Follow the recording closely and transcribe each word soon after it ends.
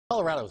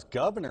Colorado's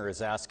governor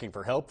is asking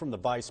for help from the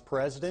vice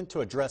president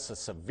to address a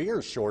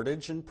severe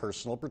shortage in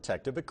personal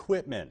protective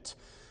equipment.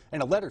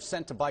 In a letter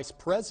sent to Vice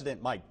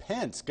President Mike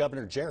Pence,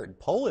 Governor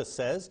Polis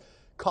says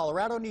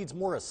Colorado needs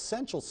more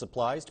essential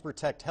supplies to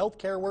protect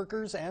healthcare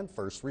workers and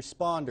first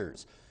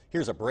responders.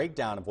 Here's a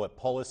breakdown of what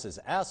Polis is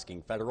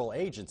asking federal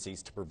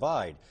agencies to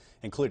provide,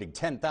 including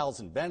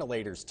 10,000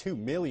 ventilators, 2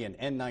 million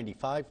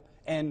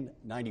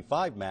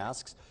N95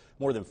 masks,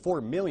 more than 4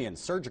 million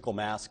surgical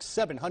masks,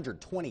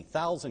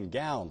 720,000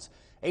 gowns,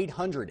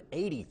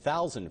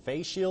 880,000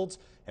 face shields,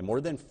 and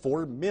more than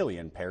 4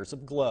 million pairs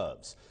of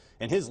gloves.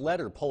 In his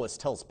letter, Polis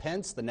tells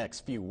Pence the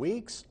next few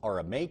weeks are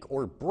a make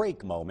or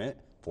break moment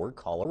for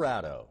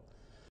Colorado.